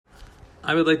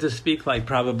I would like to speak like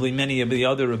probably many of the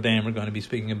other Rebbeim are going to be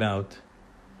speaking about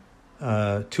Tu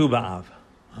B'Av.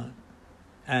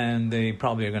 And they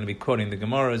probably are going to be quoting the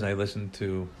Gemaras. I listened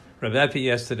to Rav Epi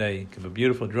yesterday give a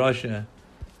beautiful drasha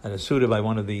at a Suda by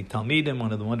one of the Talmidim,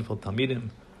 one of the wonderful Talmidim,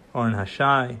 Oren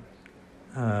Hashai.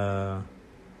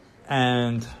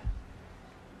 And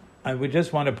I would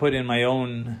just want to put in my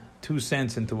own 2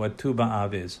 cents into what Tu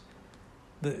B'Av is.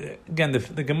 The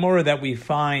Gemara that we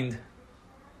find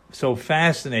so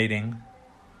fascinating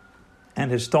and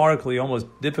historically almost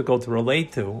difficult to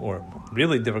relate to, or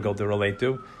really difficult to relate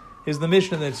to, is the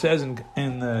Mishnah that says in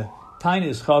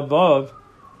Tainis Chavav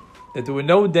that there were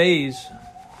no days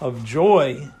of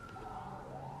joy.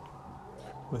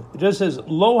 It just says,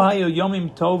 Lo hayo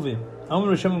yomim tovim.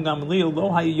 Amr Hashem Gamliel, Lo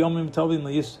hayo yomim tovim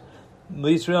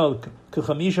l'Yisrael,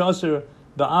 k'chamisha aser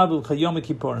ba'av l'chayom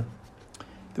kippur.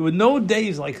 There were no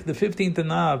days like the 15th of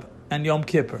Nav and Yom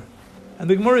Kippur. And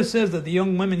the Gemara says that the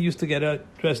young women used to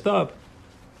get dressed up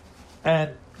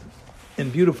and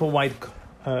in beautiful white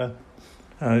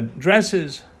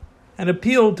dresses and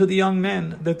appealed to the young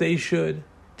men that they should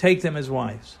take them as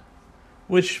wives,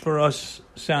 which for us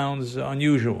sounds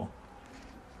unusual.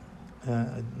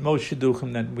 Most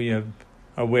shidduchim that we are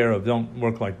aware of don't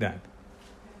work like that.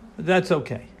 But that's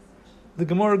okay. The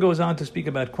Gemara goes on to speak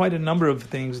about quite a number of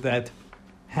things that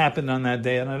happened on that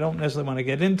day, and I don't necessarily want to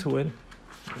get into it.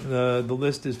 The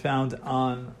list is found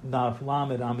on Daf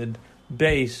Lamed Amid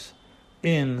Beis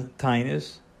in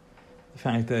Tainis. The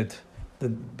fact that the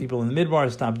people in the midbar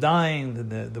stopped dying,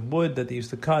 the wood that they used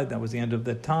to cut, that was the end of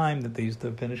the time that they used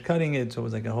to finish cutting it. So it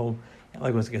was like it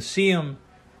was like a siyum,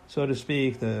 so to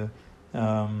speak. The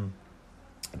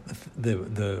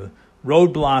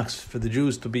roadblocks for the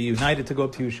Jews to be united to go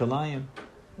up to Yerushalayim.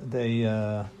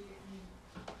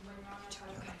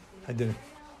 I did it.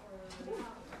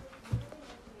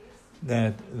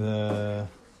 That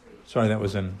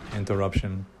was an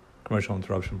commercial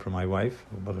interruption from my wife.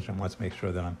 Baruch Hashem wants to make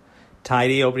sure that I'm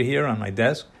tidy over here on my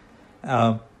desk.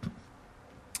 Right,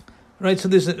 so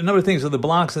there's a number of things. So the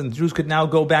blocks, and the Jews could now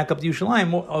go back up to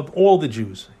Yerushalayim, of all the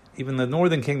Jews. Even the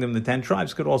northern kingdom, the 10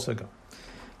 tribes, could also go.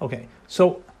 Okay,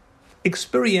 so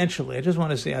experientially, I just want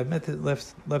to say, I've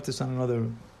left this on another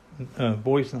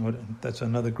voice note. That's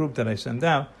another group that I send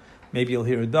out. Maybe you'll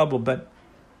hear a double, but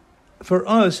for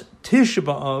us, Tisha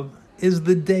B'Av is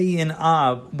the day in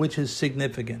Av which is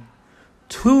significant.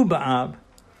 Tu B'Av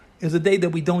is a day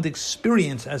that we don't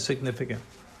experience as significant.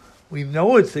 We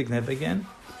know it's significant.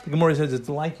 The Gemara says it's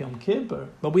like Yom Kippur,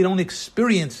 but we don't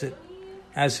experience it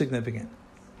as significant.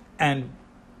 And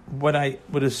what I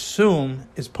would assume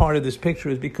is part of this picture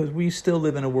is because we still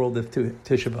live in a world of Tisha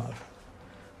B'Av.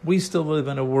 We still live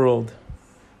in a world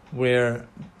where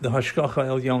the Hashgacha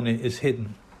Elyona is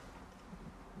hidden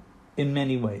in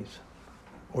many ways,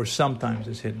 or sometimes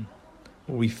is hidden.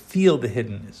 We feel the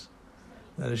hiddenness.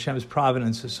 That Hashem's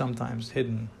providence is sometimes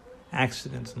hidden.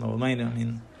 Accidents and Lo'aleinu. I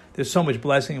mean, there's so much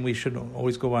blessing, and we should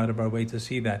always go out of our way to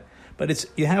see that. But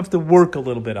you have to work a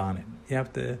little bit on it. You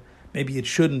have to. Maybe it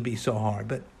shouldn't be so hard,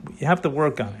 but you have to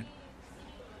work on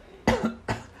it.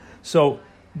 So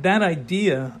that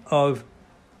idea of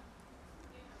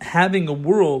having a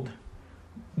world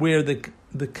where the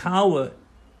kallah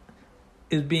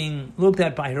is being looked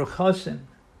at by her chasan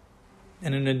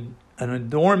and an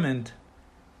adornment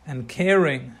and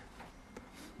caring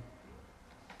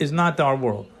is not our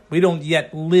world. We don't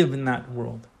yet live in that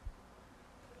world.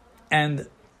 And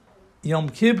Yom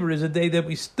Kippur is a day that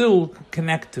we still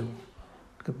connect to,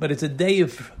 but it's a day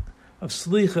of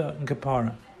slicha and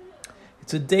kapara.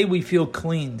 It's a day we feel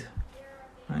cleaned,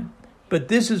 right? But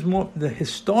this is more the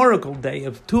historical day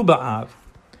of Tu B'Av,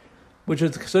 which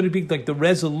is, so to speak, like the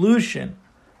resolution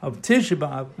of Tisha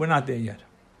B'Av. We're not there yet.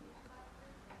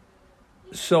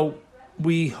 So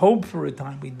we hope for a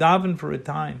time, we daven for a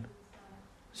time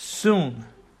soon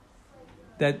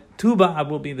that Tu B'Av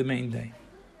will be the main day,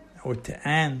 or to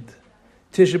end.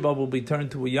 Tisha B'Av will be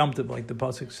turned to a Yom Tov, like the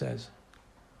pasuk says.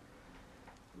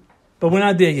 But we're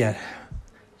not there yet.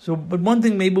 So, but one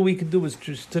thing maybe we could do is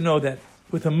just to know that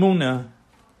with Amunah,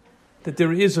 that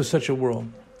there is such a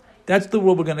world. That's the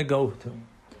world we're going to go to.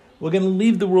 We're going to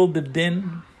leave the world of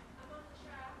Din,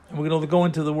 and we're going to go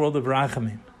into the world of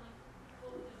Rachamim.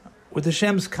 With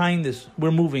Hashem's kindness,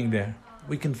 we're moving there.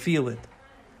 We can feel it.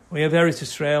 We have Eretz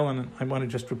Yisrael, and I want to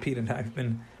just repeat it. I've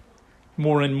been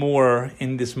more and more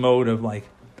in this mode of like,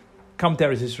 come to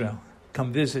Eretz Yisrael,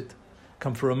 come visit,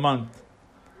 come for a month,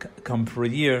 come for a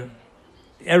year.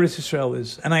 Eretz Yisrael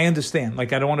is, and I understand,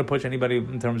 like I don't want to push anybody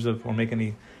in terms of, or make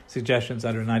any suggestions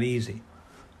that are not easy.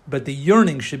 But the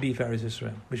yearning should be for Eretz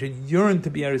Yisrael. We should yearn to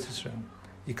be Eretz Yisrael.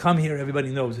 You come here, everybody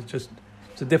knows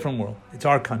it's It's a different world. It's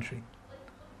our country.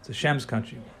 It's Hashem's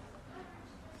country.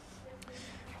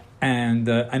 And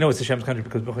I know it's Hashem's country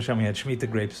because Baruch Hashem, we had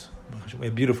Shemitah grapes. We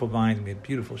had beautiful vines. We had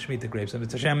beautiful Shemitah grapes. And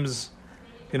it's Hashem's,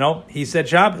 he said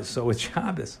Shabbos, so it's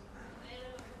Shabbos.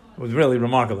 It was really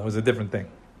remarkable. It was a different thing.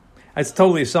 It's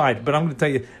totally aside, but I'm going to tell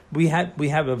you, we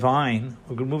have a vine.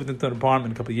 We moved into an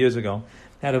apartment a couple of years ago.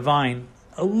 Had a vine.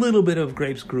 A little bit of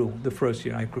grapes grew the first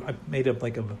year. I made up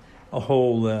like a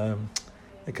whole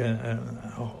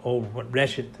whole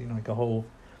reshet, like a whole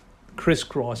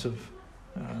crisscross of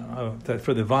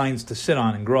for the vines to sit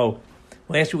on and grow.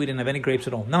 Last year we didn't have any grapes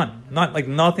at all. None.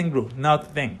 Nothing grew.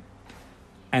 Nothing.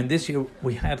 And this year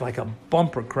we had like a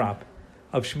bumper crop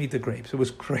of Shemitah grapes. It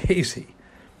was crazy.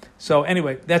 So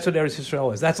anyway, that's what Eretz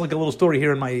Yisrael is. That's like a little story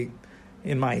here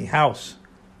in my house,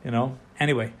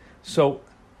 Anyway, so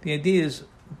the idea is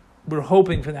we're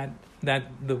hoping for that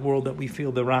the world that we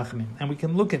feel the rachamim, and we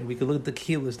can look at the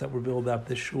kilos that were built up,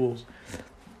 the shuls,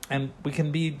 and we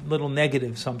can be a little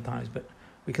negative sometimes, but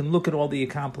we can look at all the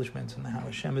accomplishments and how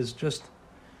Hashem is just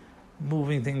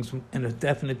moving things in a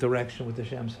definite direction with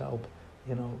Hashem's help.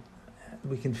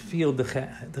 We can feel the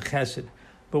chesed,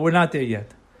 but we're not there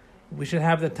yet. We should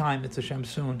have the time, it's Hashem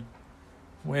soon,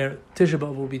 where Tisha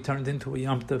B'Av will be turned into a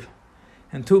Yom Tov,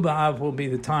 and Tu B'Av will be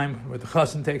the time where the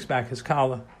chasan takes back his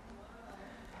kallah,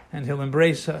 and he'll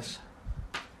embrace us,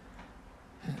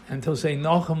 and he'll say,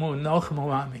 Nochamu,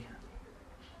 Nochamu Ami.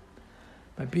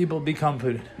 My people, be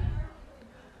comforted.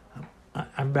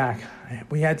 I'm back.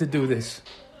 We had to do this,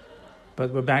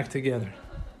 but we're back together.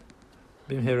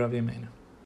 B'mihira v'yameinu.